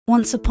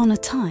Once upon a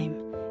time,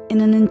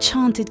 in an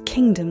enchanted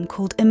kingdom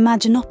called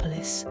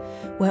Imaginopolis,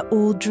 where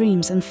all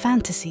dreams and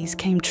fantasies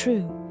came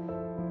true,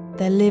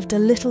 there lived a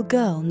little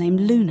girl named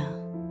Luna.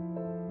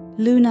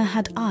 Luna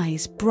had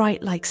eyes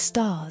bright like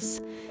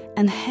stars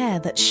and hair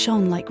that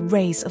shone like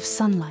rays of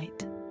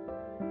sunlight.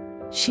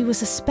 She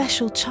was a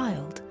special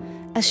child,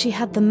 as she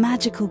had the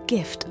magical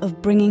gift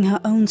of bringing her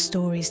own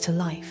stories to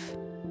life.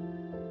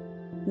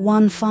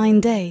 One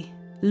fine day,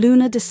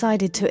 Luna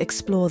decided to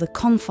explore the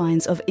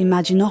confines of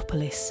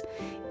Imaginopolis,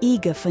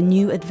 eager for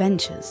new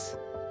adventures.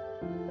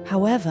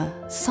 However,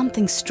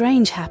 something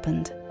strange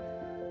happened.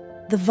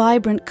 The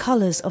vibrant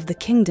colors of the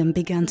kingdom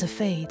began to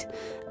fade,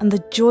 and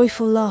the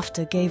joyful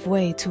laughter gave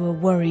way to a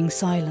worrying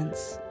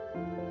silence.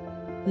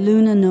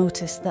 Luna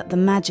noticed that the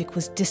magic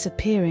was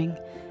disappearing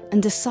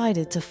and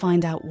decided to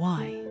find out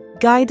why.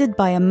 Guided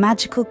by a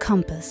magical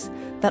compass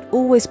that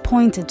always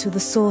pointed to the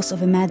source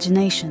of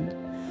imagination,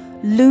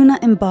 Luna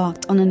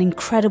embarked on an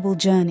incredible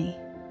journey.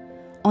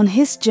 On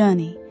his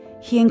journey,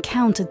 he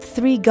encountered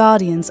 3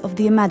 guardians of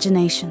the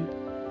imagination: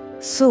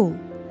 Sul,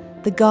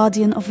 the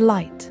guardian of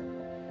light;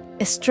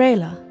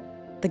 Estrella,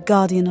 the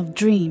guardian of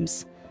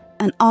dreams;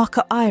 and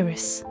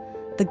Iris,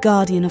 the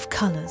guardian of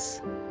colors.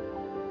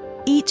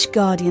 Each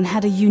guardian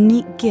had a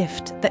unique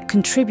gift that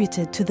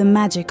contributed to the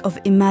magic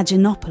of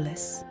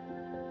Imaginopolis.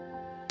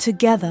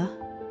 Together,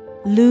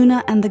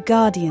 Luna and the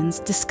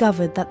guardians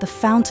discovered that the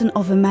fountain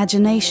of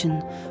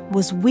imagination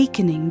was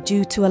weakening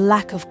due to a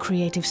lack of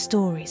creative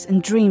stories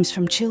and dreams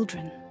from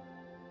children.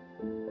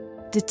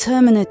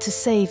 Determined to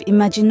save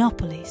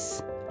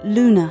Imaginopolis,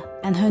 Luna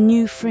and her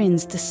new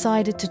friends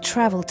decided to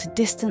travel to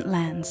distant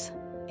lands,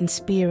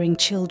 inspiring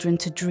children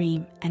to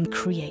dream and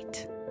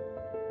create.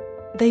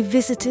 They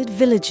visited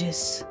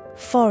villages,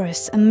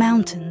 forests and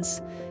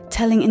mountains,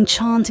 telling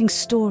enchanting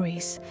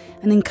stories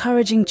and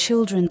encouraging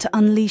children to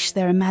unleash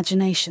their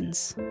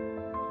imaginations.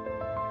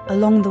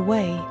 Along the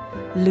way,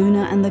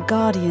 Luna and the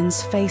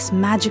Guardians faced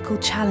magical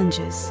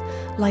challenges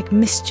like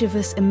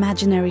mischievous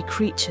imaginary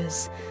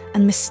creatures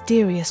and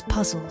mysterious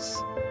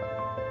puzzles.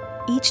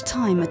 Each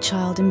time a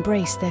child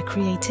embraced their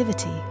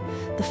creativity,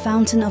 the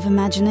fountain of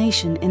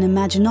imagination in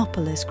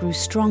Imaginopolis grew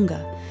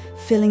stronger,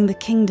 filling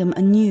the kingdom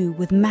anew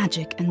with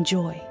magic and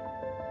joy.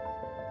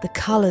 The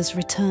colors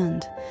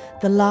returned,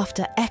 the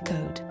laughter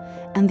echoed,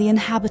 and the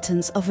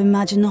inhabitants of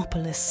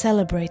Imaginopolis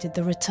celebrated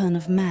the return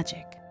of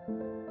magic.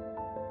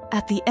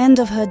 At the end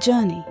of her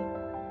journey,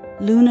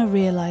 Luna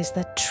realized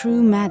that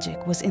true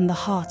magic was in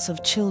the hearts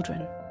of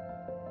children,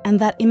 and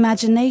that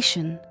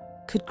imagination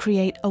could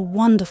create a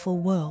wonderful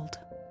world.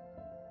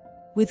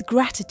 With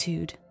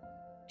gratitude,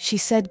 she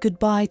said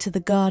goodbye to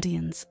the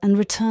Guardians and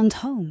returned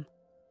home,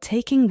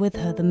 taking with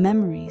her the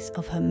memories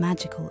of her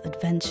magical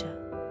adventure.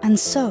 And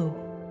so,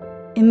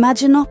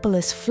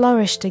 Imaginopolis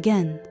flourished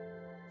again,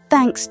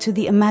 thanks to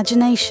the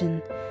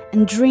imagination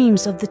and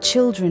dreams of the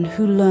children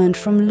who learned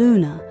from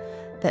Luna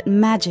that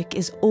magic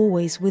is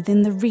always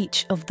within the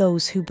reach of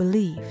those who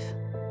believe.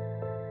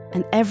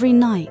 And every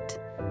night,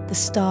 the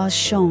stars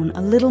shone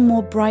a little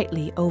more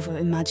brightly over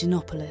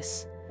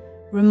Imaginopolis,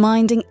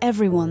 reminding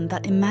everyone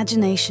that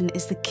imagination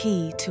is the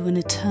key to an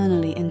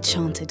eternally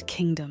enchanted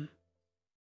kingdom.